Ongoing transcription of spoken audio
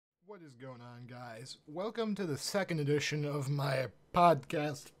What is going on, guys? Welcome to the second edition of my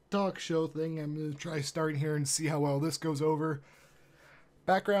podcast talk show thing. I'm going to try starting here and see how well this goes over.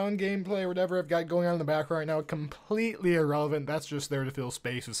 Background gameplay or whatever I've got going on in the background right now, completely irrelevant. That's just there to fill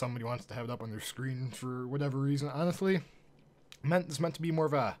space if somebody wants to have it up on their screen for whatever reason. Honestly, it's meant to be more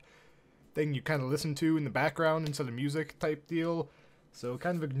of a thing you kind of listen to in the background instead of music type deal. So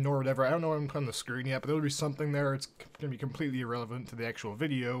kind of ignore whatever. I don't know what I'm putting on the screen yet, but there'll be something there. It's going to be completely irrelevant to the actual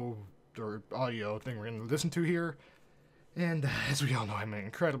video or audio thing we're going to listen to here. And as we all know, I'm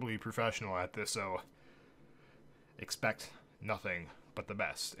incredibly professional at this, so expect nothing but the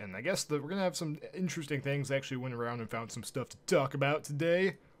best. And I guess that we're going to have some interesting things. I actually went around and found some stuff to talk about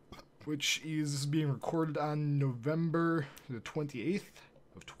today, which is being recorded on November the 28th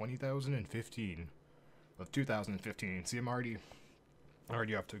of 2015. See, I'm already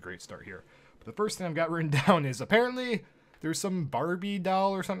off to a great start here. But the first thing I've got written down is apparently there's some Barbie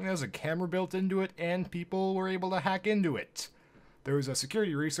doll or something that has a camera built into it, and people were able to hack into it. There was a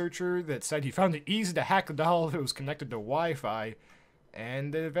security researcher that said he found it easy to hack the doll if it was connected to Wi-Fi,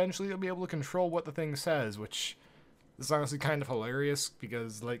 and then eventually they'll be able to control what the thing says, which is honestly kind of hilarious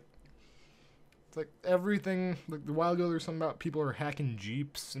because, like, it's like everything, like a while ago there was something about people are hacking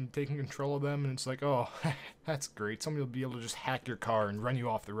Jeeps and taking control of them, and it's like, oh, that's great. Somebody will be able to just hack your car and run you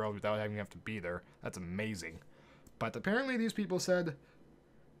off the road without having to have to be there. That's amazing. But apparently these people said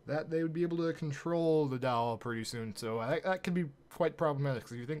that they would be able to control the doll pretty soon, so that could be quite problematic.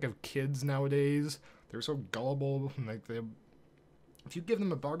 Because if you think of kids nowadays, they're so gullible, and like if you give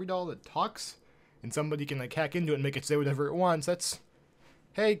them a Barbie doll that talks, and somebody can like hack into it and make it say whatever it wants, that's,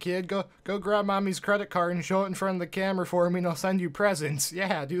 hey kid, go grab mommy's credit card and show it in front of the camera for me and I'll send you presents.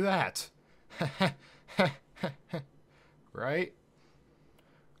 Yeah, do that. Right?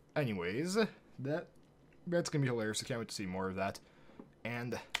 Anyways, that's gonna be hilarious. I can't wait to see more of that.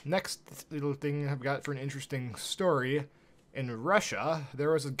 And next little thing I've got for an interesting story. In Russia,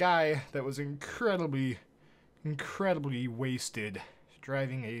 there was a guy that was incredibly wasted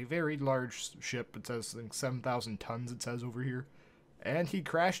driving a very large ship. It says like 7,000 tons, it says over here. And he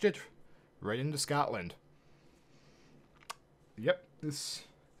crashed it right into Scotland. Yep, this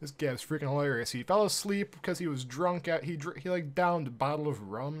guy's freaking hilarious. He fell asleep because he was drunk. He like downed a bottle of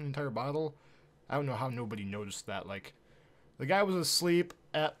rum, an entire bottle. I don't know how nobody noticed that. Like, the guy was asleep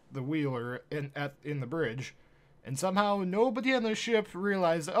at the wheel or in the bridge, and somehow nobody on the ship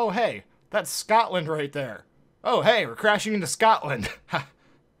realized, oh hey, that's Scotland right there. Oh hey, we're crashing into Scotland.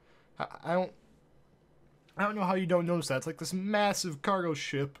 I don't know how you don't notice that. It's like this massive cargo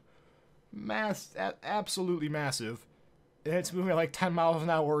ship, absolutely massive, and it's moving at like 10 miles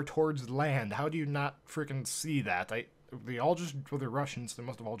an hour towards land. How do you not freaking see that? They all just, well, they're Russians, they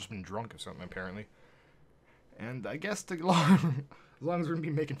must have all just been drunk or something, apparently. And I guess as long as we're going to be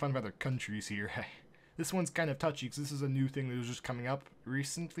making fun of other countries here, this one's kind of touchy, because this is a new thing that was just coming up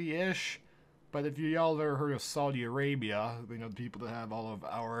recently-ish. But if y'all have ever heard of Saudi Arabia, you know, the people that have all of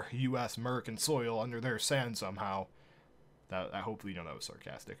our U.S. American soil under their sand somehow. I hopefully you know that was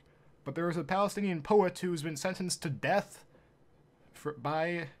sarcastic. But there was a Palestinian poet who's been sentenced to death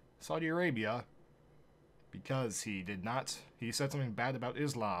by Saudi Arabia because he said something bad about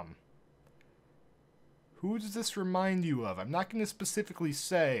Islam. Who does this remind you of? I'm not going to specifically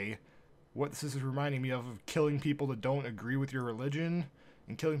say what this is reminding me of killing people that don't agree with your religion,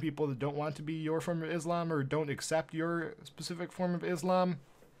 and killing people that don't want to be your form of Islam or don't accept your specific form of Islam.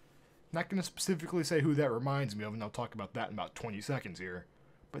 I'm not going to specifically say who that reminds me of, and I'll talk about that in about 20 seconds here.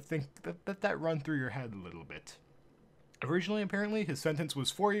 But let that run through your head a little bit. Originally, apparently, his sentence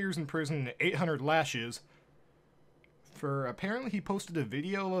was 4 years in prison and 800 lashes. Apparently he posted a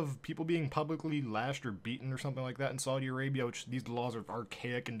video of people being publicly lashed or beaten or something like that in Saudi Arabia, which these laws are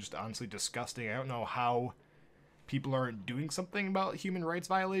archaic and just honestly disgusting. I don't know how people aren't doing something about human rights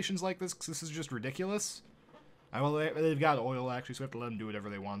violations like this, because this is just ridiculous. Well, they've got oil, actually, so we have to let them do whatever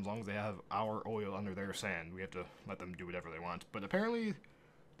they want. As long as they have our oil under their sand, we have to let them do whatever they want. But apparently,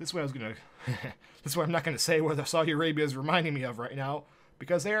 this is what I'm not going to say what Saudi Arabia is reminding me of right now,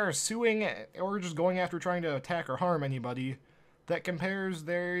 because they are suing, or just going after trying to attack or harm anybody that compares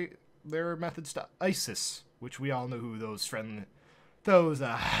their methods to ISIS, which we all know who those friendly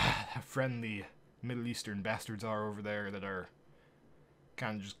Middle Eastern bastards are over there that are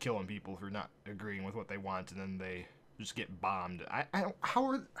kind of just killing people for not agreeing with what they want, and then they just get bombed.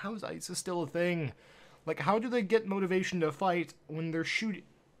 How is ISIS still a thing? Like, how do they get motivation to fight when they're shooting,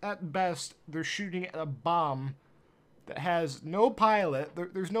 at best, they're shooting at a bomb that has no pilot.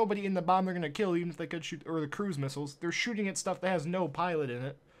 There's nobody in the bomb they're going to kill, even if they could shoot, or the cruise missiles. They're shooting at stuff that has no pilot in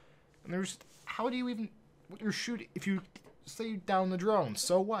it. And how do you even, what you're shooting, if you say you down the drone.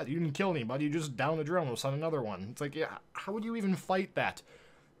 So what? You didn't kill anybody. You just down the drone. We'll send another one. It's like, yeah, how would you even fight that?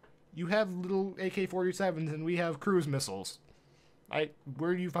 You have little AK-47s and we have cruise missiles.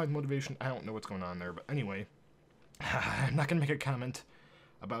 Where do you find motivation? I don't know what's going on there, but anyway. I'm not going to make a comment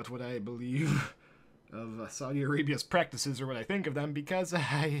about what I believe of Saudi Arabia's practices or what I think of them, because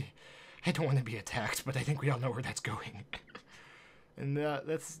I don't want to be attacked, but I think we all know where that's going. And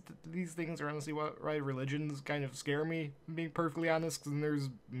these things are honestly why religions kind of scare me, being perfectly honest, because there's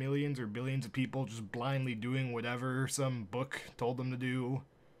millions or billions of people just blindly doing whatever some book told them to do.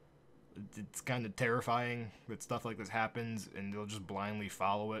 It's kind of terrifying that stuff like this happens, and they'll just blindly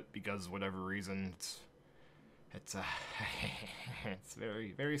follow it because whatever reason. It's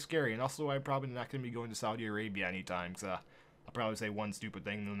very, very scary. And also, I'm probably not going to be going to Saudi Arabia anytime, because I'll probably say one stupid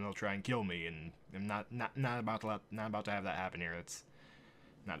thing, and then they'll try and kill me, and I'm not about to have that happen here. That's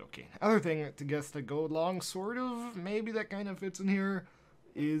not okay. Other thing to go along, sort of, maybe that kind of fits in here,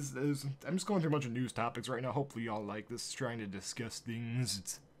 is I'm just going through a bunch of news topics right now. Hopefully y'all like this, trying to discuss things.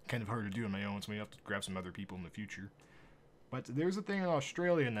 It's kind of hard to do on my own, so we have to grab some other people in the future. But there's a thing in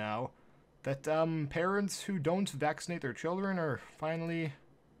Australia now that parents who don't vaccinate their children are finally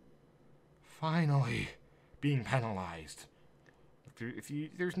being penalized.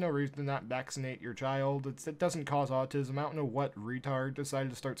 There's no reason to not vaccinate your child. It doesn't cause autism. I don't know what retard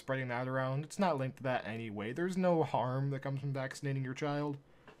decided to start spreading that around. It's not linked to that anyway. There's no harm that comes from vaccinating your child.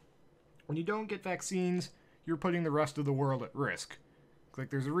 When you don't get vaccines, you're putting the rest of the world at risk.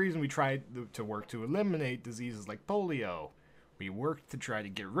 Like, there's a reason we tried to work to eliminate diseases like polio. We work to try to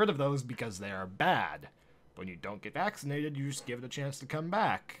get rid of those because they are bad. When you don't get vaccinated, you just give it a chance to come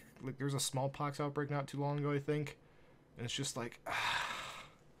back. Like, there's a smallpox outbreak not too long ago, I think. And it's just like,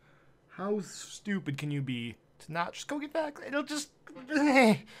 how stupid can you be to not just go get vaccinated? It'll just,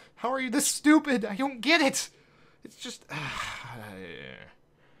 how are you this stupid? I don't get it. It's just,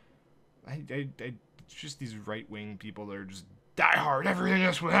 it's just these right-wing people that are just die hard, everything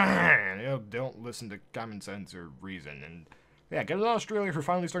is, don't listen to common sense or reason. And yeah, get to Australia for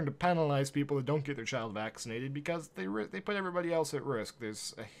finally starting to penalize people that don't get their child vaccinated because they put everybody else at risk.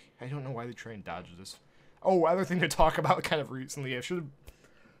 I don't know why they try and dodge this. Oh, other thing to talk about kind of recently, I should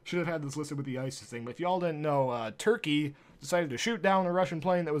have had this listed with the ISIS thing, but if y'all didn't know, Turkey decided to shoot down a Russian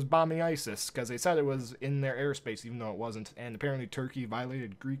plane that was bombing ISIS because they said it was in their airspace even though it wasn't, and apparently Turkey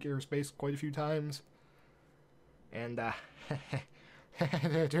violated Greek airspace quite a few times. And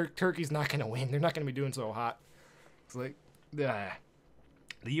Turkey's not going to win. They're not going to be doing so hot. It's like, the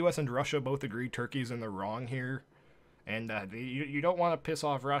U.S. and Russia both agree Turkey's in the wrong here, and you don't want to piss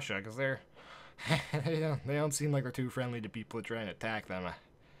off Russia because they don't seem like they're too friendly to people that try and attack them.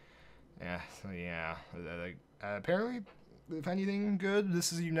 Apparently, if anything good,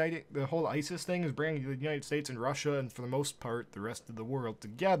 this is uniting. The whole ISIS thing is bringing the United States and Russia, and for the most part, the rest of the world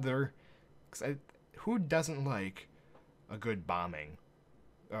together. Because who doesn't like a good bombing?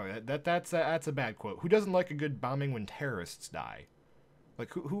 Oh, that's a bad quote. Who doesn't like a good bombing when terrorists die?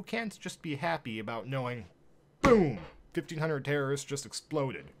 Like, who can't just be happy about knowing, boom, 1,500 terrorists just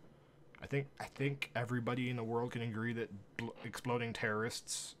exploded? I think everybody in the world can agree that exploding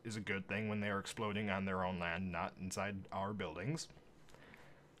terrorists is a good thing when they are exploding on their own land, not inside our buildings.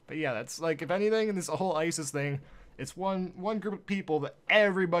 But yeah, that's like, if anything, in this whole ISIS thing, it's one group of people that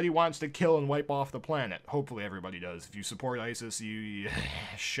everybody wants to kill and wipe off the planet. Hopefully everybody does. If you support ISIS, you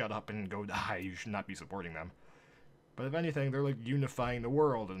shut up and go die. You should not be supporting them. But if anything, they're like unifying the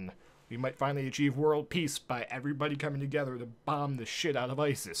world, and we might finally achieve world peace by everybody coming together to bomb the shit out of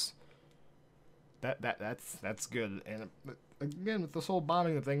ISIS. That's good. And again, with this whole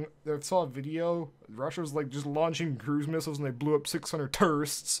bombing thing, I saw a video. Russia was like just launching cruise missiles and they blew up 600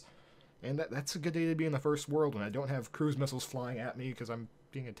 tourists. And that's a good day to be in the first world when I don't have cruise missiles flying at me because I'm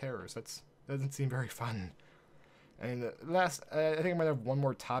being a terrorist. That doesn't seem very fun. And I think I might have one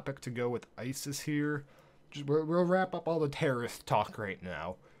more topic to go with ISIS here. We'll wrap up all the terrorist talk right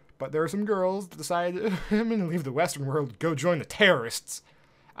now. But there are some girls that decided, I'm going to leave the Western world, go join the terrorists.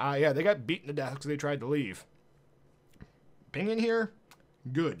 Yeah, they got beaten to death because they tried to leave. Opinion here?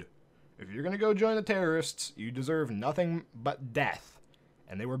 Good. If you're going to go join the terrorists, you deserve nothing but death.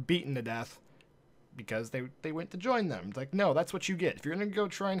 And they were beaten to death because they went to join them. It's like, no, that's what you get. If you're going to go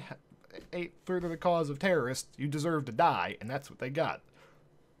try and further the cause of terrorists, you deserve to die, and that's what they got.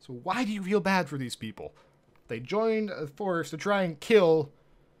 So why do you feel bad for these people? They joined a force to try and kill,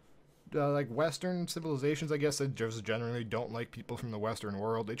 like, Western civilizations, I guess, that just generally don't like people from the Western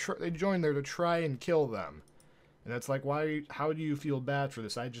world. They joined there to try and kill them. And it's like, how do you feel bad for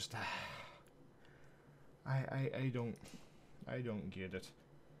this? I don't get it.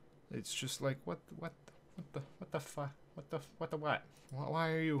 It's just like, what the fuck? What?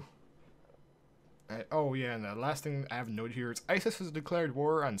 Why are you... oh, yeah, and the last thing I have noted here is ISIS has declared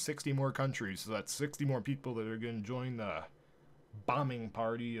war on 60 more countries, so that's 60 more people that are going to join the bombing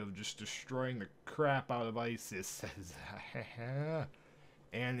party of just destroying the crap out of ISIS.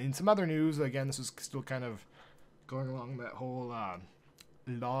 And in some other news, again, this is still kind of going along that whole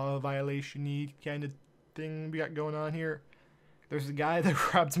law violation-y kind of thing we got going on here. There's a guy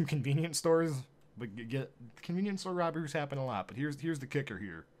that robbed some convenience stores. But convenience store robberies happen a lot, but here's the kicker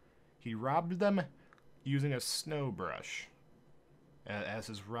here. He robbed them using a snow brush as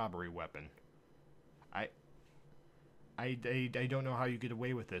his robbery weapon. I don't know how you get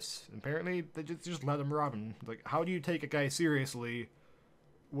away with this. Apparently, they just let him rob him. Like, how do you take a guy seriously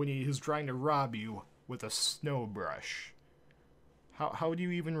when he is trying to rob you with a snow brush? How do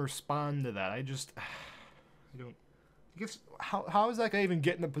you even respond to that? I don't... I guess, how is that guy even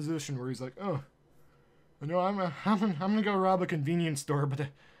get in a position where he's like, oh, I know I'm gonna go rob a convenience store, but I'm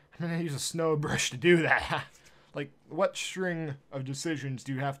gonna use a snow brush to do that. Like, what string of decisions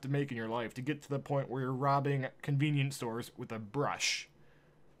do you have to make in your life to get to the point where you're robbing convenience stores with a brush?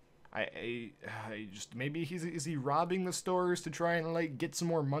 I just, maybe is he robbing the stores to try and, like, get some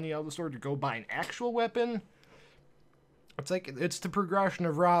more money out of the store to go buy an actual weapon? It's like, it's the progression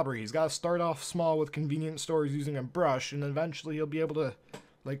of robbery. He's got to start off small with convenience stores using a brush, and eventually he'll be able to,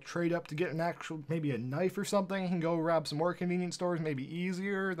 like, trade up to get an actual, maybe a knife or something. He can go rob some more convenience stores, maybe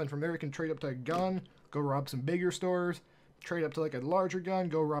easier. Then from there he can trade up to a gun, go rob some bigger stores, trade up to, like, a larger gun,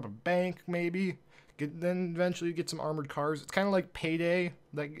 go rob a bank, maybe. Then eventually get some armored cars. It's kind of like Payday,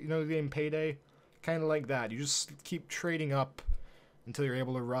 like, you know the game Payday? Kind of like that. You just keep trading up until you're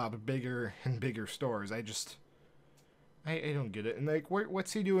able to rob bigger and bigger stores. I don't get it. And, like,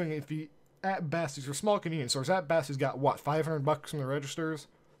 what's he doing if he, at best, these are small convenience stores. At best, he's got, what, $500 from the registers?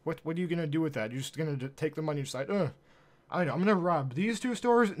 What are you going to do with that? You're just going to take the money and decide, I know, I'm going to rob these two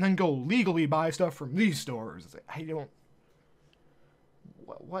stores and then go legally buy stuff from these stores. I don't...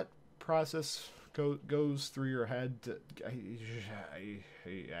 What process goes through your head?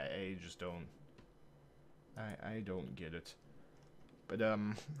 I just don't... I don't get it. But,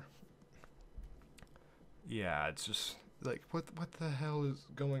 yeah, it's just... Like, what the hell is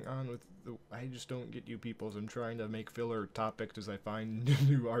going on with the... I just don't get you peoples. I'm trying to make filler topics as I find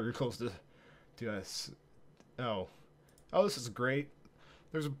new articles to us. Oh, this is great.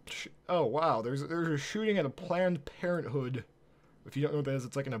 There's a... Oh, wow. There's a shooting at a Planned Parenthood. If you don't know what that is,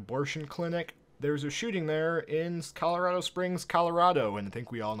 it's like an abortion clinic. There's a shooting there in Colorado Springs, Colorado, and I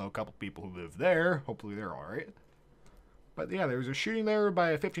think we all know a couple people who live there. Hopefully they're alright. But yeah, there's a shooting there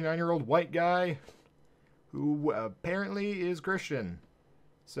by a 59-year-old white guy who apparently is Christian.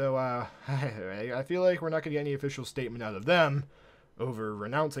 So, I feel like we're not going to get any official statement out of them over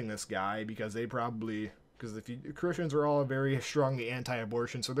renouncing this guy, because they probably... Because Christians are all very strongly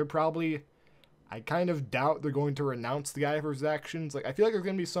anti-abortion, so they're probably... I kind of doubt they're going to renounce the guy for his actions. Like, I feel like there's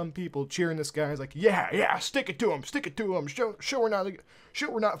going to be some people cheering this guy. It's like, yeah, stick it to him. Show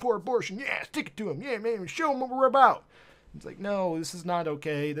we're not for abortion. Yeah, stick it to him. Yeah, man, show him what we're about. It's like, no, this is not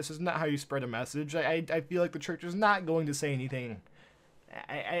okay. This is not how you spread a message. I feel like the church is not going to say anything.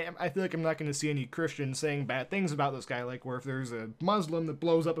 I feel like I'm not going to see any Christians saying bad things about this guy. Like, where if there's a Muslim that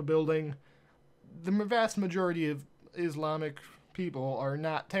blows up a building, the vast majority of Islamic people are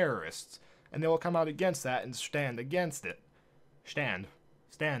not terrorists. And they will come out against that and stand against it. Stand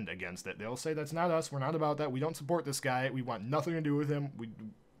against it. They'll say, that's not us. We're not about that. We don't support this guy. We want nothing to do with him.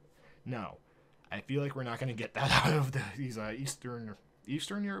 No. I feel like we're not going to get that out of these Eastern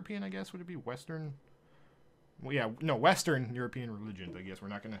European, I guess, would it be? Western? Well, yeah, no, Western European religions, I guess. We're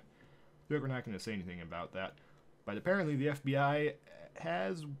not going to say anything about that. But apparently the FBI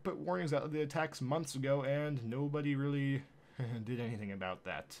has put warnings out of the attacks months ago, and nobody really did anything about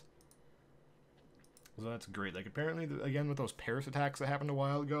that. So that's great. Like, apparently, again, with those Paris attacks that happened a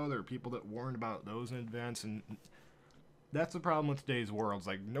while ago, there are people that warned about those in advance, and that's the problem with today's world. It's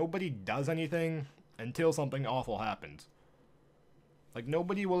like, nobody does anything until something awful happens. Like,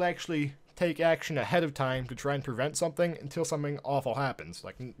 nobody will actually take action ahead of time to try and prevent something until something awful happens.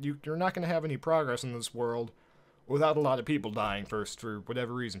 Like, you're not going to have any progress in this world without a lot of people dying first, for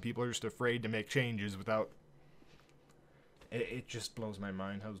whatever reason. People are just afraid to make changes without... It just blows my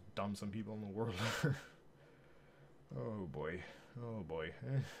mind how dumb some people in the world are. Oh boy.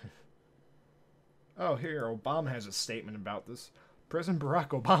 Oh, here, Obama has a statement about this. President Barack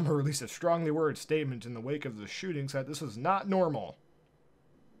Obama released a strongly worded statement in the wake of the shooting, said this is not normal.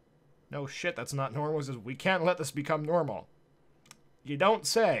 No shit, that's not normal. He says, we can't let this become normal. You don't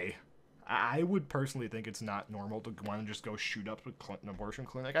say. I would personally think it's not normal to want to just go shoot up an abortion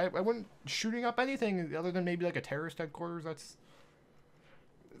clinic. I wouldn't shooting up anything other than maybe like a terrorist headquarters. It's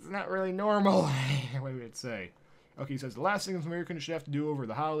not really normal. What would it say? Okay, he says the last thing Americans should have to do over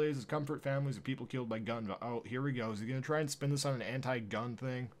the holidays is comfort families of people killed by guns. Oh, here we go. Is he gonna try and spin this on an anti-gun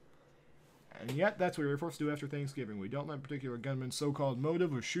thing? And yet, that's what we were forced to do after Thanksgiving. We don't let particular gunman's so-called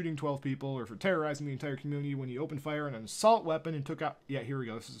motive of shooting 12 people or for terrorizing the entire community when he opened fire on an assault weapon and took out... Yeah, here we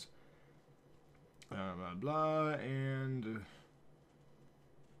go. This is... blah, blah, and...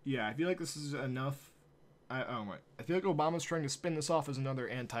 yeah, I feel like this is enough. I feel like Obama's trying to spin this off as another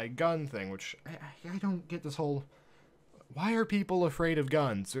anti-gun thing, which... I don't get this whole... Why are people afraid of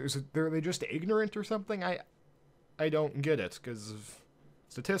guns? Are they just ignorant or something? I don't get it, because...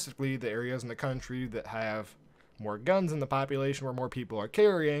 statistically, the areas in the country that have more guns in the population where more people are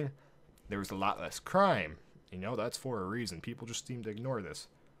carrying, there's a lot less crime. You know, that's for a reason. People just seem to ignore this.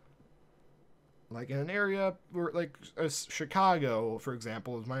 Like in an area where, like Chicago, for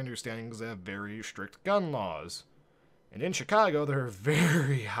example, is my understanding is they have very strict gun laws. And in Chicago, there are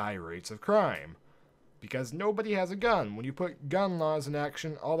very high rates of crime. Because nobody has a gun. When you put gun laws in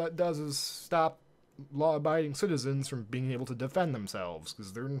action, all that does is stop law-abiding citizens from being able to defend themselves,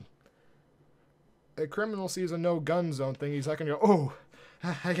 because they're... A criminal sees a no-gun zone thing, he's not gonna go, oh,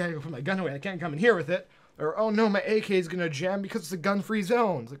 I gotta go put my gun away, I can't come in here with it, or, oh no, my AK is gonna jam because it's a gun-free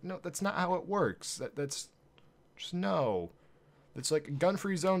zone. It's like, no, that's not how it works. That's... just no. It's like a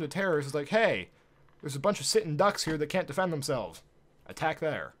gun-free zone to terrorists. It's like, hey, there's a bunch of sitting ducks here that can't defend themselves. Attack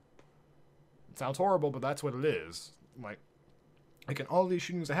there. It sounds horrible, but that's what it is. Like in all these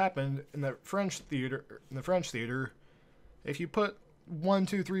shootings that happened in the French theater, if you put 1,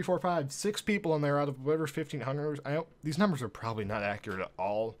 2, 3, 4, 5, 6 people in there out of whatever 1,500, these numbers are probably not accurate at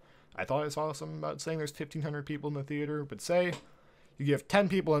all. I thought I saw something about saying there's 1,500 people in the theater, but say you give 10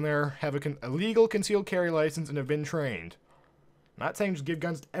 people in there, have a legal concealed carry license, and have been trained. I'm not saying just give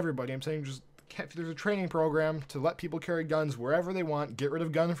guns to everybody, I'm saying just there's a training program to let people carry guns wherever they want, get rid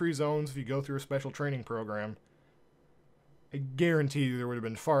of gun-free zones if you go through a special training program. I guarantee you there would have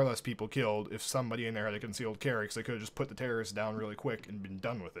been far less people killed if somebody in there had a concealed carry, because they could have just put the terrorists down really quick and been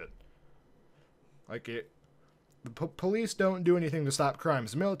done with it. Like, the police don't do anything to stop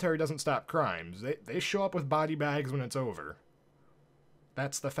crimes. The military doesn't stop crimes. They show up with body bags when it's over.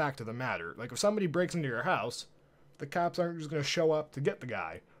 That's the fact of the matter. Like, if somebody breaks into your house, the cops aren't just going to show up to get the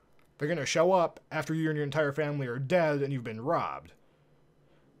guy. They're going to show up after you and your entire family are dead and you've been robbed.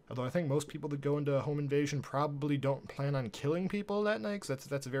 Although I think most people that go into a home invasion probably don't plan on killing people that night, because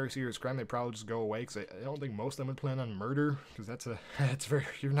that's a very serious crime. They probably just go away, because I don't think most of them would plan on murder, because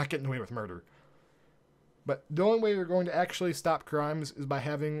you're not getting away with murder. But the only way you're going to actually stop crimes is by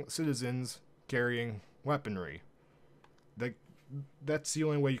having citizens carrying weaponry. That's the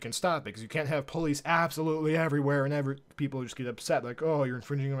only way you can stop it, because you can't have police absolutely everywhere and people just get upset, like, oh, you're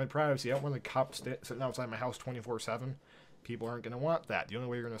infringing on my privacy. I don't want the cops sitting outside my house 24/7. People aren't going to want that. The only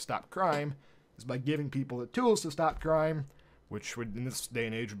way you're going to stop crime is by giving people the tools to stop crime, which would, in this day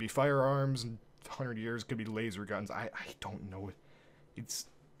and age, would be firearms, and 100 years could be laser guns. I don't know. It's...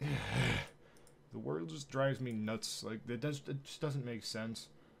 the world just drives me nuts. Like, it just doesn't make sense.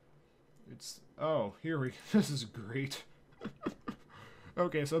 It's... oh, this is great.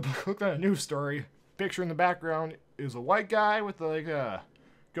 Okay, so look at a news story. Picture in the background is a white guy with, like, a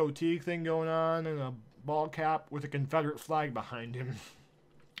goatee thing going on, and a ball cap with a Confederate flag behind him.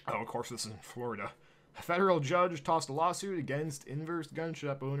 Oh, of course, this is in Florida. A federal judge tossed a lawsuit against Inverse gun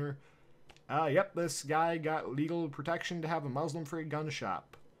shop owner. Yep, this guy got legal protection to have a Muslim-free gun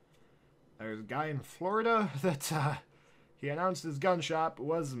shop. There's a guy in Florida that, he announced his gun shop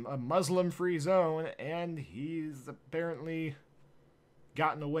was a Muslim-free zone, and he's apparently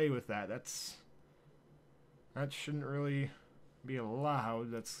gotten away with that. That shouldn't really be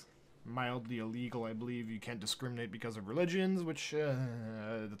allowed. That's mildly illegal, I believe. You can't discriminate because of religions, which,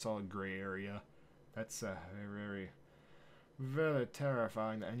 that's all a gray area. That's, very, very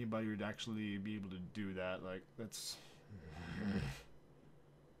terrifying that anybody would actually be able to do that. Like, that's...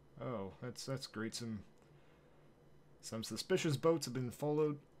 oh, that's great. Some suspicious boats have been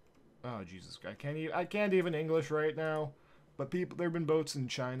followed. Oh, Jesus, I can't even English right now. But there have been boats in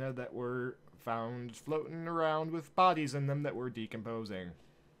China that were found floating around with bodies in them that were decomposing.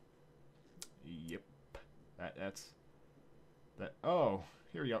 Yep. Oh,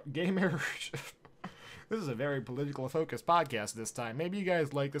 here we go. Gay marriage. This is a very political focused podcast this time. Maybe you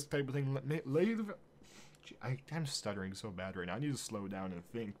guys like this type of thing. I'm stuttering so bad right now. I need to slow down and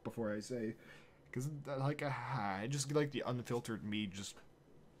think before I say. Because, like, I just like the unfiltered me just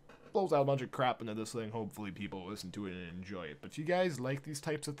blows out a bunch of crap into this thing. Hopefully people listen to it and enjoy it. But if you guys like these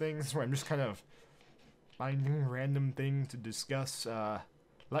types of things where I'm just kind of finding random things to discuss,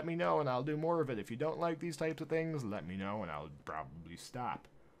 let me know and I'll do more of it. If you don't like these types of things, let me know and I'll probably stop.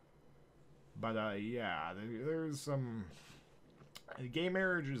 But yeah, there's some... Gay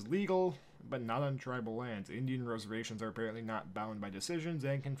marriage is legal, but not on tribal lands. Indian reservations are apparently not bound by decisions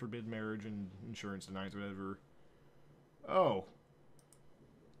and can forbid marriage, and insurance denies whatever. Oh.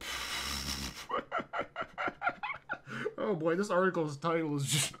 Oh boy, this article's title is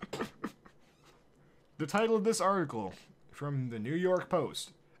just... The title of this article from the New York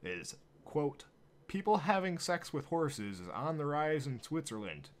Post is, quote, "People having sex with horses is on the rise in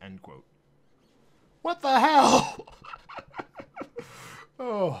Switzerland," end quote. What the hell?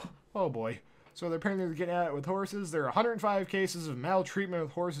 Oh boy. So they're apparently getting at it with horses. There are 105 cases of maltreatment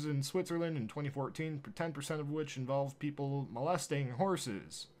with horses in Switzerland in 2014, 10% of which involved people molesting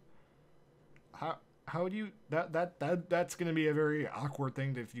horses. How do you... That's gonna be a very awkward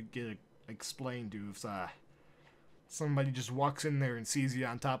thing if you get explained to if somebody just walks in there and sees you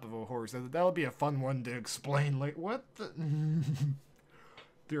on top of a horse. That'll be a fun one to explain. Like, what the...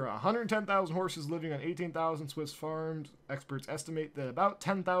 There are 110,000 horses living on 18,000 Swiss farms. Experts estimate that about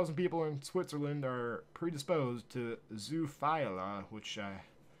 10,000 people in Switzerland are predisposed to zoophilia, which I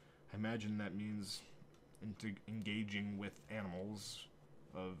imagine that means engaging with animals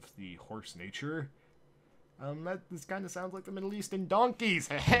of the horse nature. This kind of sounds like the Middle Eastern donkeys.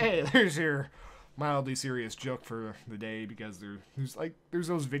 Hey, there's your mildly serious joke for the day, because there's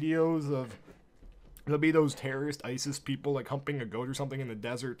those videos of... There'll be those terrorist ISIS people like humping a goat or something in the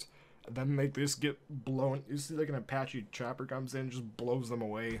desert, and then they just get blown. You see like an Apache chopper comes in and just blows them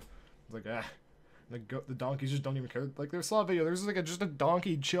away. It's like, the donkeys just don't even care. Like, there's a video, there's like just a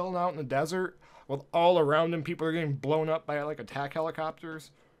donkey chilling out in the desert with all around him people are getting blown up by like attack helicopters,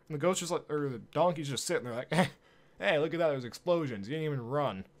 and the goat's just like, or the donkey's just sitting there like, hey, look at that, there's explosions, you didn't even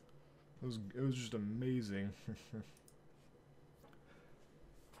run. It was just amazing.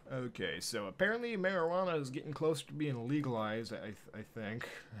 Okay, so apparently marijuana is getting close to being legalized, I think.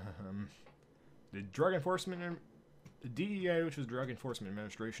 The Drug Enforcement, the DEA, which is Drug Enforcement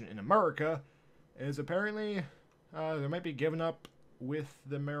Administration in America, is apparently, they might be giving up with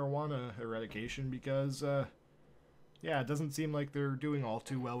the marijuana eradication because, yeah, it doesn't seem like they're doing all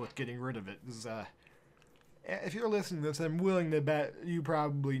too well with getting rid of it. This is, if you're listening to this, I'm willing to bet you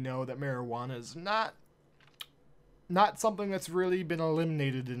probably know that marijuana is not something that's really been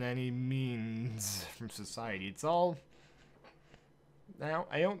eliminated in any means from society. It's all... Now,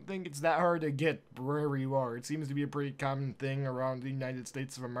 I don't think it's that hard to get wherever you are. It seems to be a pretty common thing around the United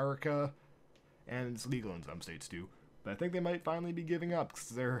States of America, and it's legal in some states too. But I think they might finally be giving up, because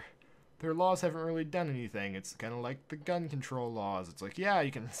their laws haven't really done anything. It's kind of like the gun control laws. It's like, yeah,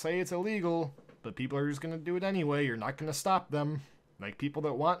 you can say it's illegal, but people are just going to do it anyway. You're not going to stop them. Like people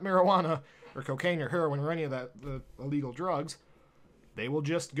that want marijuana, or cocaine or heroin or any of the illegal drugs, they will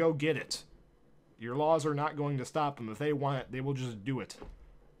just go get it. Your laws are not going to stop them. If they want it, they will just do it.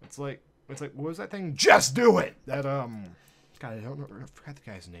 It's like, what was that thing? Just do it! That, God, I don't know, I forgot the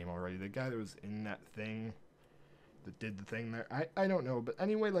guy's name already. The guy that was in that thing, that did the thing there. I don't know, but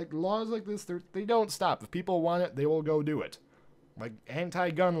anyway, like, laws like this, they don't stop. If people want it, they will go do it. Like,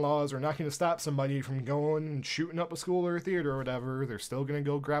 anti-gun laws are not going to stop somebody from going and shooting up a school or a theater or whatever. They're still going to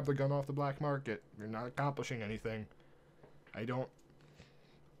go grab the gun off the black market. You're not accomplishing anything.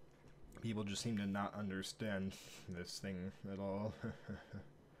 People just seem to not understand this thing at all.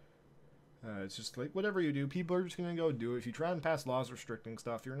 It's just like, whatever you do, people are just going to go do it. If you try and pass laws restricting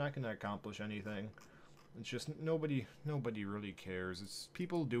stuff, you're not going to accomplish anything. It's just, nobody really cares. It's,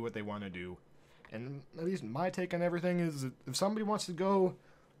 people do what they want to do. And at least my take on everything is that if somebody wants to go,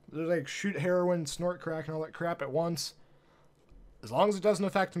 like, shoot heroin, snort crack, and all that crap at once, as long as it doesn't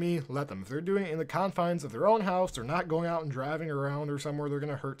affect me, let them. If they're doing it in the confines of their own house, they're not going out and driving around or somewhere they're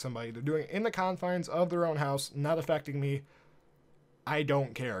going to hurt somebody. They're doing it in the confines of their own house, not affecting me. I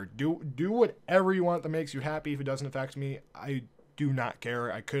don't care. Do whatever you want that makes you happy. If it doesn't affect me, I do not care.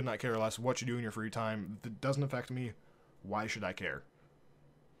 I could not care less what you do in your free time. If it doesn't affect me, why should I care?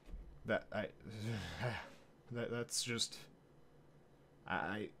 That's just,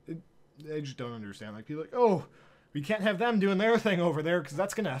 I just don't understand. Like, people are like, oh, we can't have them doing their thing over there because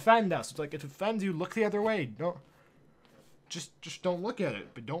that's going to offend us. It's like, if it offends you, look the other way. Just don't look at it,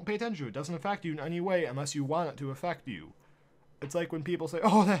 but don't pay attention to it. It doesn't affect you in any way unless you want it to affect you. It's like when people say,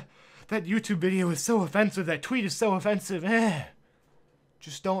 oh, that YouTube video is so offensive, that tweet is so offensive.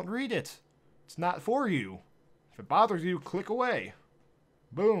 Just don't read it. It's not for you. If it bothers you, click away.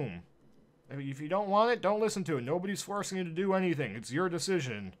 Boom. If you don't want it, don't listen to it. Nobody's forcing you to do anything. It's your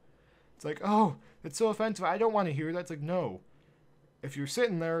decision. It's like, oh, it's so offensive. I don't want to hear that. It's like, no. If you're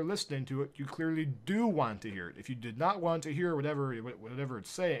sitting there listening to it, you clearly do want to hear it. If you did not want to hear whatever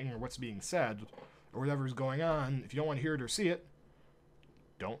it's saying or what's being said or whatever's going on, if you don't want to hear it or see it,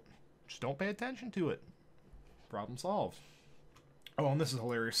 just don't pay attention to it. Problem solved. Oh, and this is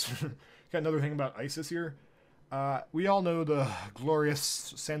hilarious. Got another thing about ISIS here. We all know the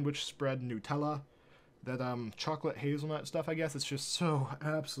glorious sandwich spread Nutella. That chocolate hazelnut stuff, I guess. It's just so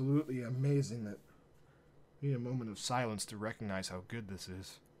absolutely amazing that we need a moment of silence to recognize how good this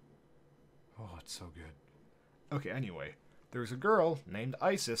is. Oh, it's so good. Okay, anyway. There's a girl named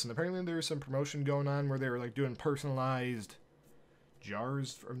Isis, and apparently there's some promotion going on where they were like doing personalized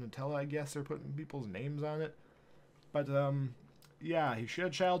jars of Nutella, I guess. They're putting people's names on it. But, yeah, she had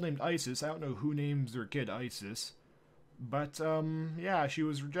a child named Isis. I don't know who names their kid Isis. But, yeah, she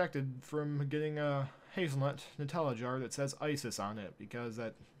was rejected from getting a hazelnut Nutella jar that says ISIS on it, because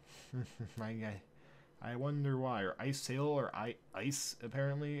that... I wonder why. Or Ice-Sail or Ice,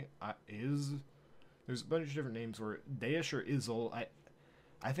 apparently, is... There's a bunch of different names for it. Daesh or Izzle.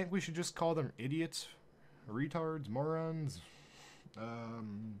 I think we should just call them idiots, retards, morons,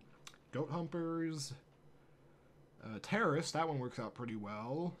 goat humpers, terrorists. That one works out pretty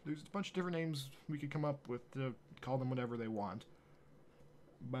well. There's a bunch of different names we could come up with to call them whatever they want.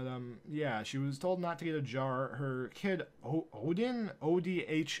 But, yeah, she was told not to get a jar. Her kid, Odin?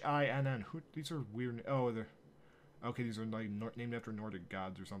 Odhinn. These are weird. Oh, they're... Okay, these are like named after Nordic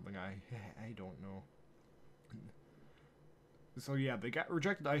gods or something. I don't know. So yeah, they got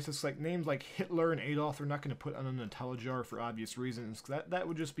rejected ISIS. Like names like Hitler and Adolf, they're not going to put on a Nutella jar for obvious reasons. Cause that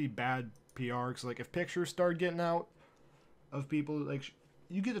would just be bad PR. Cause like if pictures start getting out of people, like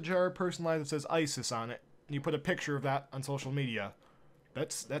you get a jar personalized that says ISIS on it, and you put a picture of that on social media.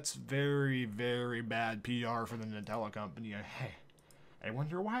 That's very, very bad PR for the Nutella company. I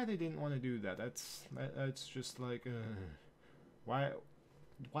wonder why they didn't want to do that. That's just like, why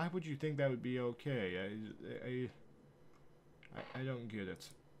would you think that would be okay? I don't get it.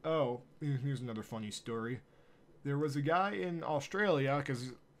 Oh, here's another funny story. There was a guy in Australia,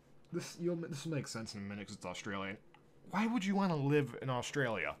 because this will make sense in a minute because it's Australian. Why would you want to live in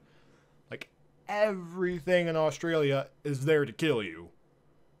Australia? Like, everything in Australia is there to kill you.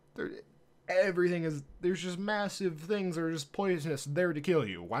 There's just massive things that are just poisonous there to kill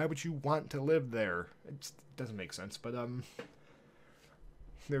you. Why would you want to live there? It doesn't make sense, but,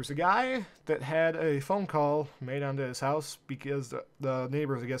 there's a guy that had a phone call made onto his house because the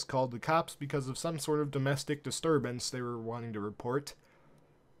neighbors, I guess, called the cops because of some sort of domestic disturbance they were wanting to report.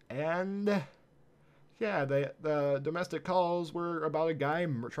 And, yeah, the domestic calls were about a guy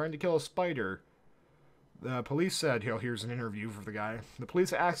trying to kill a spider. The police said, here's an interview for the guy. The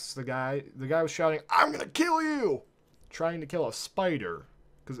police asked the guy was shouting, "I'm gonna kill you!" Trying to kill a spider.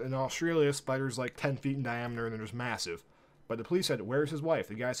 Because in Australia, spiders like 10 feet in diameter and they're just massive. But the police said, "Where's his wife?"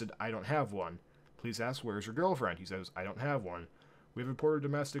 The guy said, "I don't have one." Police asked, "Where's your girlfriend?" He says, "I don't have one." We have a report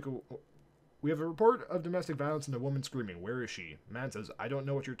of domestic violence and a woman screaming. "Where is she?" Man says, "I don't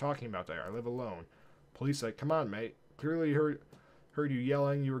know what you're talking about there. I live alone." Police said, "Come on, mate. Clearly heard you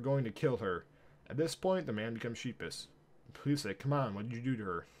yelling you were going to kill her." At this point, the man becomes sheepish. Police said, "Come on, what did you do to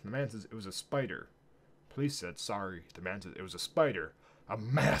her?" The man says, "It was a spider." Police said, "Sorry." The man said, "It was a spider. A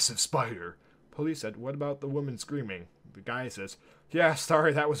massive spider." Police said, "What about the woman screaming?" The guy says, "Yeah,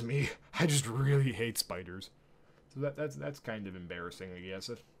 sorry, that was me. I just really hate spiders." So that's kind of embarrassing, I guess.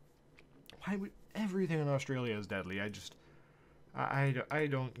 Why would everything in Australia is deadly? I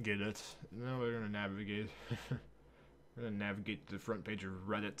don't get it. Now we're gonna navigate. We're gonna navigate to the front page of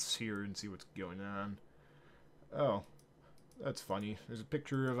Reddit's here and see what's going on. Oh, that's funny. There's a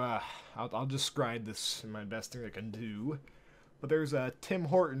picture of I'll describe this in my best thing I can do. But there's Tim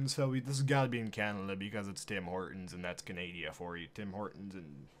Hortons, so this has got to be in Canada because it's Tim Hortons, and that's Canada for you. Tim Hortons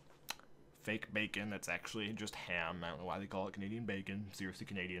and fake bacon, that's actually just ham. I don't know why they call it Canadian bacon. Seriously,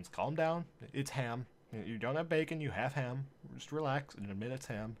 Canadians, calm down. It's ham. You don't have bacon, you have ham. Just relax and admit it's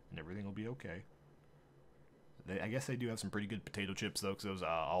ham, and everything will be okay. I guess they do have some pretty good potato chips, though, because those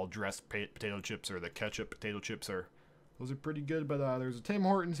all-dressed potato chips or the ketchup potato chips those are pretty good. But there's a Tim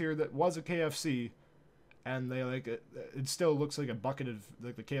Hortons here that was a KFC. And they it still looks like a bucket of,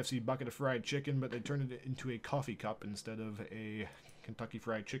 like the KFC bucket of fried chicken, but they turned it into a coffee cup instead of a Kentucky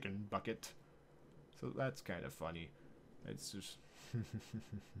Fried Chicken bucket. So that's kind of funny. It's just...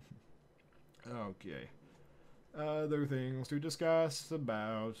 Okay. Other things to discuss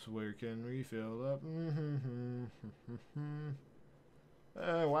about where can we fill up?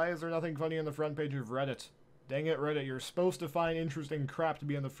 Why is there nothing funny on the front page of Reddit? Dang it, Reddit, you're supposed to find interesting crap to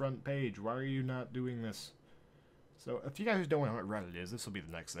be on the front page. Why are you not doing this? So if you guys don't know what Reddit is, this will be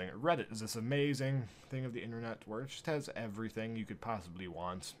the next thing. Reddit is this amazing thing of the internet where it just has everything you could possibly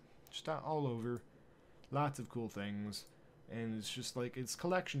want. Just all over. Lots of cool things. And it's just like, it's a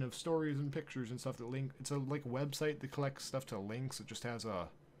collection of stories and pictures and stuff that link. It's a like website that collects stuff to links. It just has a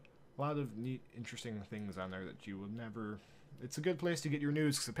lot of neat, interesting things on there that you will never... It's a good place to get your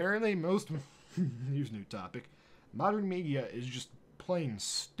news, because apparently most... Here's a new topic. Modern media is just plain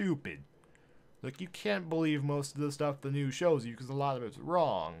stupid. Like, you can't believe most of the stuff the news shows you, because a lot of it's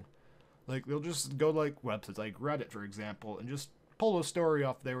wrong. Like, they'll just go to, like, websites like Reddit, for example, and just pull a story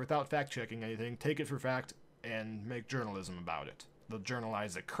off there without fact-checking anything, take it for fact, and make journalism about it. They'll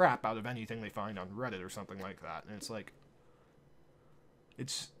journalize the crap out of anything they find on Reddit or something like that. And it's like...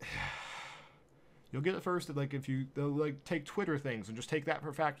 It's... You'll get it first, like, if you... They'll, like, take Twitter things and just take that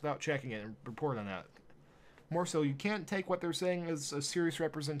for fact without checking it and report on that. More so, you can't take what they're saying as a serious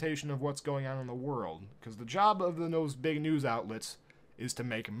representation of what's going on in the world. Because the job of those big news outlets is to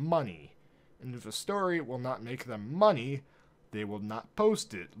make money. And if a story will not make them money, they will not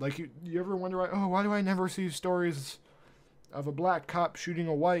post it. Like, you ever wonder, why do I never see stories of a black cop shooting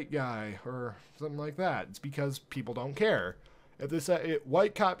a white guy? Or something like that. It's because people don't care. If this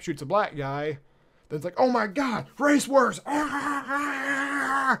white cop shoots a black guy, then it's like, oh my god, race wars!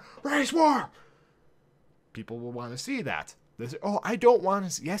 Race war! People will want to see that. They say, oh, I don't want to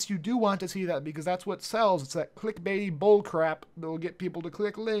see... Yes, you do want to see that, because that's what sells. It's that clickbaity bullcrap that will get people to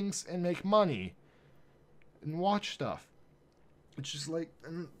click links and make money. And watch stuff. It's just like...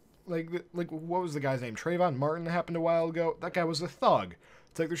 Like, what was the guy's name? Trayvon Martin that happened a while ago? That guy was a thug.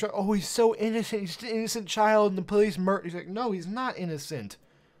 It's like, they're showing, oh, he's so innocent. He's an innocent child, and the police murder... He's like, no, he's not innocent.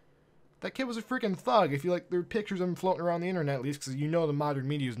 That kid was a freaking thug. If you like, there are pictures of him floating around the internet, at least, because you know the modern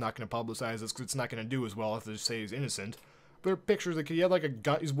media is not going to publicize this, because it's not going to do as well if they say he's innocent. There are pictures that he had like a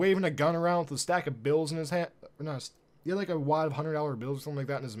gun. He's waving a gun around with a stack of bills in his hand. No, he had like a wad of $100 bills or something like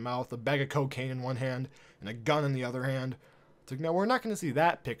that in his mouth, a bag of cocaine in one hand, and a gun in the other hand. It's like, no, we're not going to see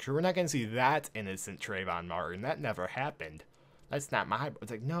that picture. We're not going to see that innocent Trayvon Martin. That never happened. That's not my... It's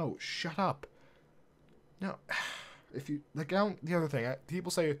like, no, shut up. No. If you... Like, the other thing,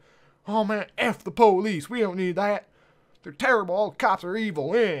 people say... Oh man, F the police, we don't need that. They're terrible, all cops are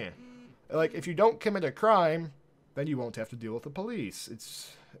evil, eh. Like, if you don't commit a crime, then you won't have to deal with the police.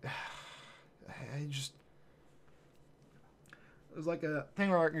 It's... I just... It was like a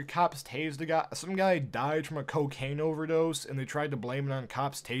thing where your cops tased a guy. Some guy died from a cocaine overdose, and they tried to blame it on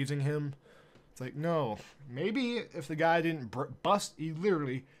cops tasing him. It's like, no. Maybe if the guy didn't he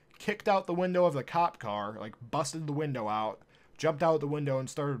literally kicked out the window of the cop car, like busted the window out, jumped out the window and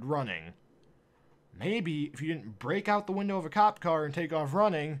started running. Maybe if you didn't break out the window of a cop car and take off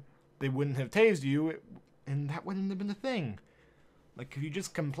running, they wouldn't have tased you, and that wouldn't have been a thing. Like, if you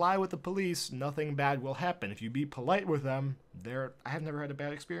just comply with the police, nothing bad will happen. If you be polite with them, I have never had a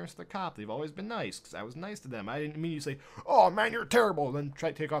bad experience with a cop. They've always been nice, because I was nice to them. I didn't mean you say, oh man, you're terrible, then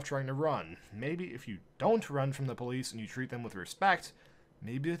take off trying to run. Maybe if you don't run from the police and you treat them with respect,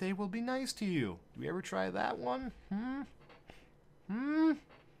 maybe they will be nice to you. Do we ever try that one?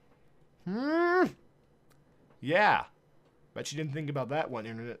 Yeah. Bet you didn't think about that one,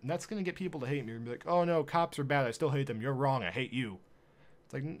 internet. And that's going to get people to hate me. And be like, oh no, cops are bad. I still hate them. You're wrong. I hate you.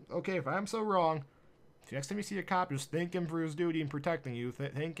 It's like, okay, if I'm so wrong, if next time you see a cop, just thank him for his duty in protecting you.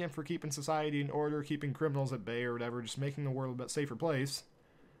 Thank him for keeping society in order, keeping criminals at bay or whatever, just making the world a bit safer place.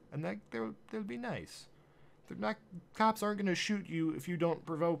 And that would be nice. Cops aren't going to shoot you if you don't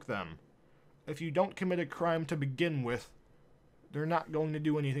provoke them. If you don't commit a crime to begin with, they're not going to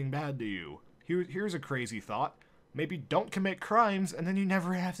do anything bad to you. Here's a crazy thought. Maybe don't commit crimes, and then you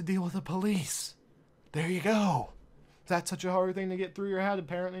never have to deal with the police. There you go. Is that such a hard thing to get through your head?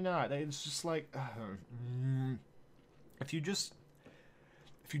 Apparently not. It's just like... If you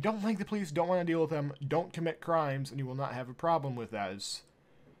don't like the police, don't want to deal with them, don't commit crimes, and you will not have a problem with that.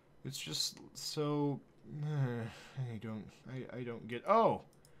 It's just so... I don't get... Oh,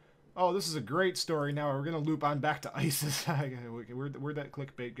 this is a great story. Now we're going to loop on back to ISIS. Where'd that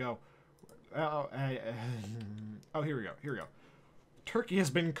clickbait go? Oh, here we go. Turkey has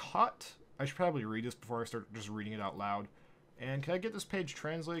been caught. I should probably read this before I start just reading it out loud. And can I get this page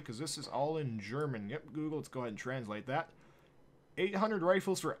translated? Because this is all in German. Yep, Google, let's go ahead and translate that. 800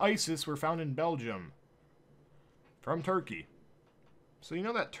 rifles for ISIS were found in Belgium. From Turkey. So you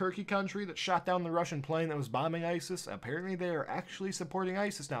know that Turkey country that shot down the Russian plane that was bombing ISIS? Apparently they are actually supporting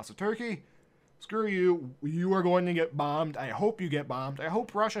ISIS now. So Turkey... Screw you. You are going to get bombed. I hope you get bombed. I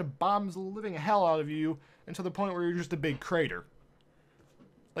hope Russia bombs the living hell out of you until the point where you're just a big crater.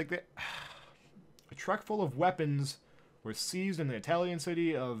 Like, a truck full of weapons were seized in the Italian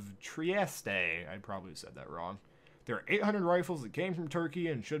city of Trieste. I probably said that wrong. There are 800 rifles that came from Turkey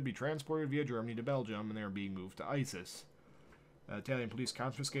and should be transported via Germany to Belgium, and they are being moved to ISIS. Italian police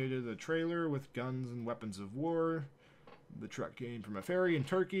confiscated a trailer with guns and weapons of war. The truck came from a ferry in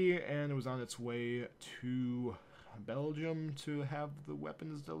Turkey, and it was on its way to Belgium to have the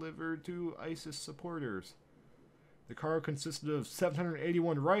weapons delivered to ISIS supporters. The car consisted of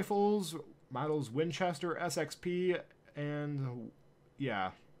 781 rifles, models Winchester, SXP, and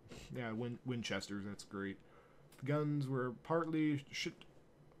Winchesters. That's great. The guns were partly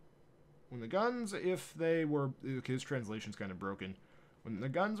when the guns, if they were, okay, his translation's kind of broken. When the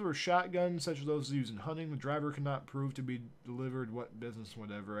guns were shotguns, such as those used in hunting, the driver could not prove to be delivered what business,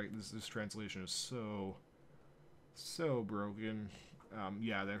 whatever. This translation is so broken.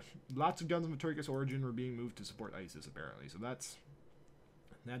 Yeah, there lots of guns of Turkish origin were being moved to support ISIS, apparently. So that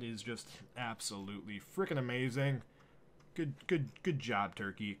is just absolutely freaking amazing. Good job,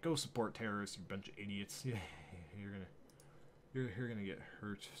 Turkey. Go support terrorists, you bunch of idiots. Yeah, you're gonna get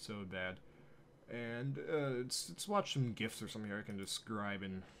hurt so bad. And let's watch some GIFs or something I can describe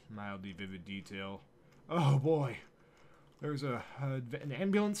in mildly vivid detail. Oh boy, there's an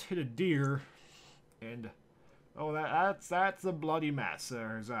ambulance hit a deer, and oh that's a bloody mess.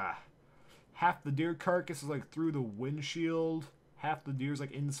 There's half the deer carcass is like through the windshield, half the deer's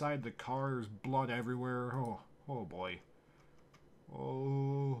like inside the car. There's blood everywhere. Oh boy.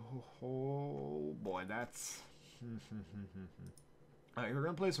 Oh boy, that's. Alright, we're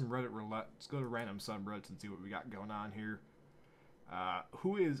gonna play some Reddit roulette. Let's go to random subreddits and see what we got going on here.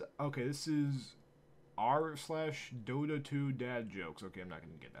 Okay, this is r/Dota2 dad jokes. Okay, I'm not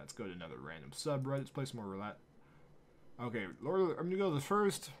gonna get that. Let's go to another random subreddit. Let's play some more roulette. Okay, I'm gonna go to the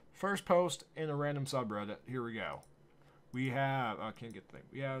first post in a random subreddit. Here we go. We have, I can't get the thing.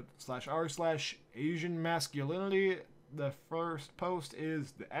 We have /r/Asian masculinity. The first post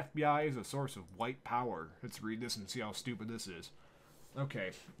is, the FBI is a source of white power. Let's read this and see how stupid this is.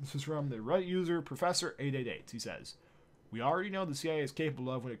 Okay, this is from the Reddit user Professor888. He says, "We already know the CIA is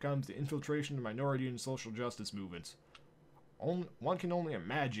capable of when it comes to infiltration of minority and social justice movements. One can only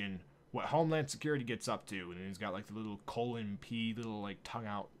imagine what Homeland Security gets up to." And he's got like the little :P, little like tongue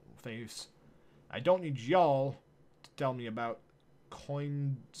out face. "I don't need y'all to tell me about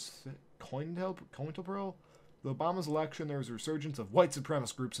COINTELPRO. The Obama's election, there was a resurgence of white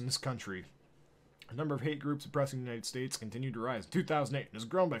supremacist groups in this country. The number of hate groups oppressing the United States continued to rise in 2008 and has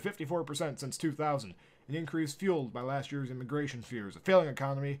grown by 54% since 2000, an increase fueled by last year's immigration fears, a failing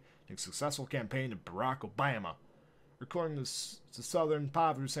economy, and a successful campaign of Barack Obama. According to Southern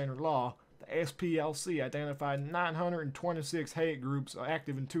Poverty Center Law, the SPLC identified 926 hate groups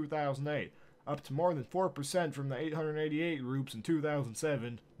active in 2008, up to more than 4% from the 888 groups in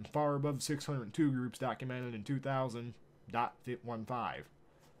 2007, and far above the 602 groups documented in 2000.15.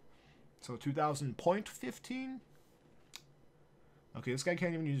 So 2000.15? Okay, this guy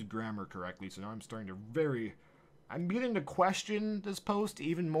can't even use grammar correctly, so now I'm beginning to question this post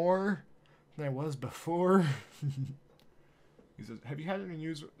even more than I was before. He says, "Have you had any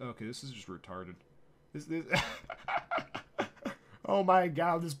news?" Okay, this is just retarded. This Oh my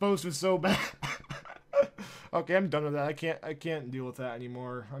god, this post was so bad. Okay, I'm done with that. I can't deal with that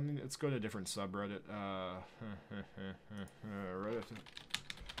anymore. I mean, let's go to a different subreddit. Reddit.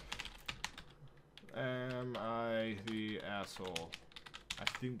 Am I the asshole? I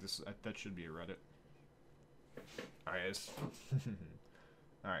think that should be a Reddit. Alright,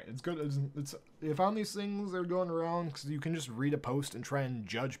 alright, it's good. I found these things that are going around because you can just read a post and try and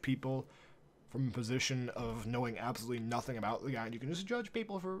judge people from a position of knowing absolutely nothing about the guy, and you can just judge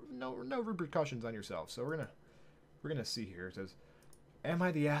people for no repercussions on yourself. So we're gonna see here. It says, "Am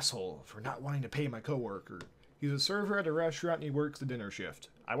I the asshole for not wanting to pay my coworker? He's a server at a restaurant and he works the dinner shift.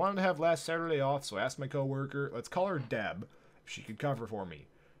 I wanted to have last Saturday off, so I asked my coworker, let's call her Deb, if she could cover for me.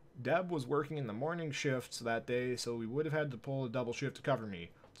 Deb was working in the morning shifts that day, so we would have had to pull a double shift to cover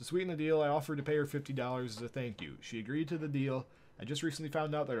me. To sweeten the deal, I offered to pay her $50 as a thank you. She agreed to the deal. I just recently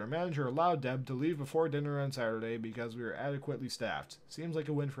found out that our manager allowed Deb to leave before dinner on Saturday because we were adequately staffed. Seems like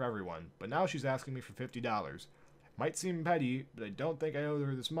a win for everyone, but now she's asking me for $50. Might seem petty, but I don't think I owe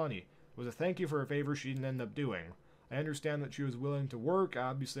her this money. It was a thank you for a favor she didn't end up doing. I understand that she was willing to work.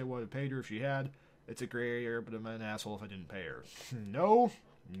 Obviously, I would have paid her if she had. It's a gray area, but I'm an asshole if I didn't pay her." No,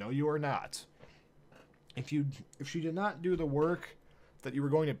 you are not. If she did not do the work that you were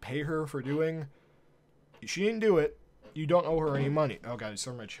going to pay her for doing, she didn't do it. You don't owe her any money. Oh god, I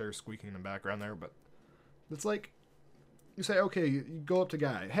saw my chair squeaking in the background there, but it's like, you say, okay, you go up to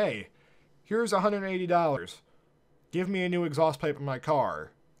guy, hey, here's $180. Give me a new exhaust pipe in my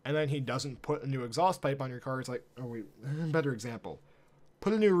car. And then he doesn't put a new exhaust pipe on your car. It's like, oh wait, better example.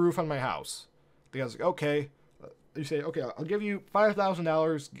 Put a new roof on my house. The guy's like, okay, you say, okay, I'll give you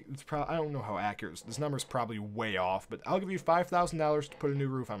 $5,000. It's I don't know how accurate this number's probably way off, but I'll give you $5,000 to put a new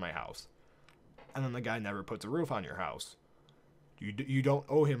roof on my house. And then the guy never puts a roof on your house. You don't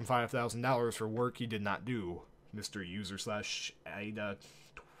owe him $5,000 for work he did not do, Mr.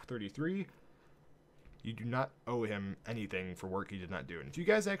 User/Ada33. You do not owe him anything for work he did not do. And if you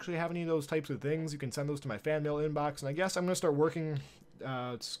guys actually have any of those types of things, you can send those to my fan mail inbox. And I guess I'm going to start working.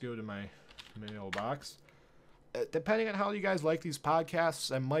 Let's go to my mailbox. Depending on how you guys like these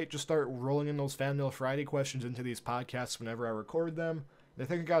podcasts, I might just start rolling in those Fan Mail Friday questions into these podcasts whenever I record them. And I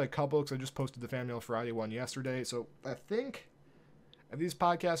think I got a couple because I just posted the Fan Mail Friday one yesterday. So I think if these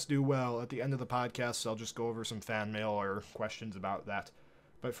podcasts do well, at the end of the podcast, I'll just go over some fan mail or questions about that.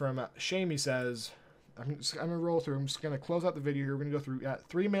 But from Shamey says, I'm going to roll through. I'm just going to close out the video here. We're going to go through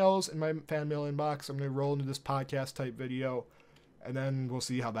 3 mails in my fan mail inbox. I'm going to roll into this podcast type video. And then we'll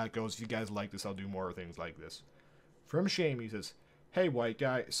see how that goes. If you guys like this, I'll do more things like this. From Shamey says, hey, white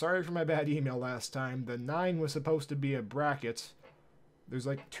guy, sorry for my bad email last time. The 9 was supposed to be a bracket. There's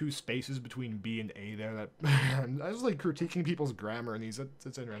like 2 spaces between B and A there. That I was like critiquing people's grammar in these.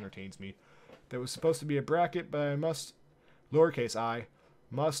 That entertains me. That was supposed to be a bracket, but I must, lowercase I,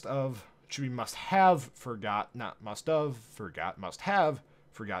 must have forgot, not must have forgot, must have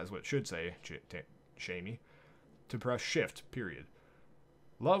forgot is what it should say, Shamey, to press shift, period.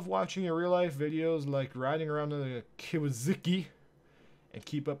 Love watching your real-life videos like riding around in a Kawasaki, and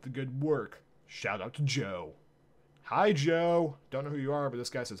keep up the good work. Shout out to Joe. Hi, Joe. Don't know who you are, but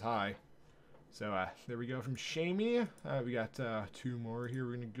this guy says hi. So, there we go from Shamey. We got 2 more here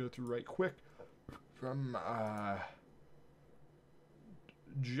we're going to go through right quick. From,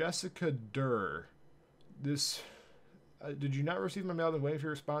 Jessica Durr. This, did you not receive my mail? I've been waiting for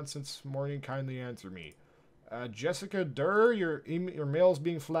your response since morning. Kindly answer me. Jessica Durr, your mail is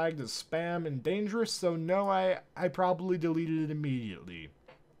being flagged as spam and dangerous, so no, I probably deleted it immediately.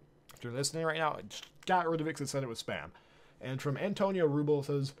 If you're listening right now, I just got rid of it because it said it was spam. And from Antonio Rubel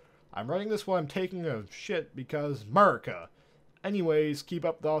says, I'm writing this while I'm taking a shit because America. Anyways, keep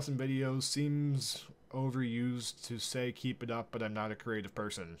up the awesome videos. Seems overused to say keep it up, but I'm not a creative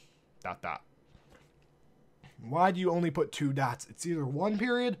person. ... Why do you only put 2 dots? It's either 1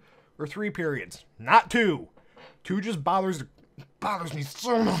 period or 3 periods, not 2. 2 just bothers me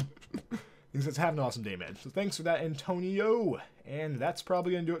so much. He says, have an awesome day, man. So thanks for that, Antonio. And that's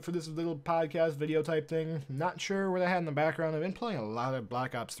probably going to do it for this little podcast video type thing. Not sure what I had in the background. I've been playing a lot of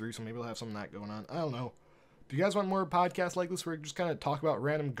Black Ops 3, so maybe I'll have some of that going on. I don't know. If you guys want more podcasts like this where I just kind of talk about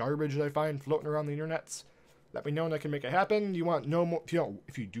random garbage that I find floating around the internets, let me know and I can make it happen. You want no more?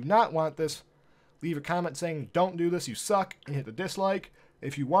 If you do not want this, leave a comment saying, don't do this, you suck, and hit the dislike.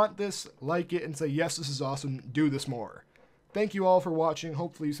 If you want this, like it and say, yes, this is awesome, do this more. Thank you all for watching.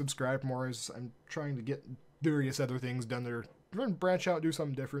 Hopefully you subscribe more as I'm trying to get various other things done there. We're going to branch out and do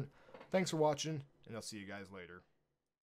something different. Thanks for watching, and I'll see you guys later.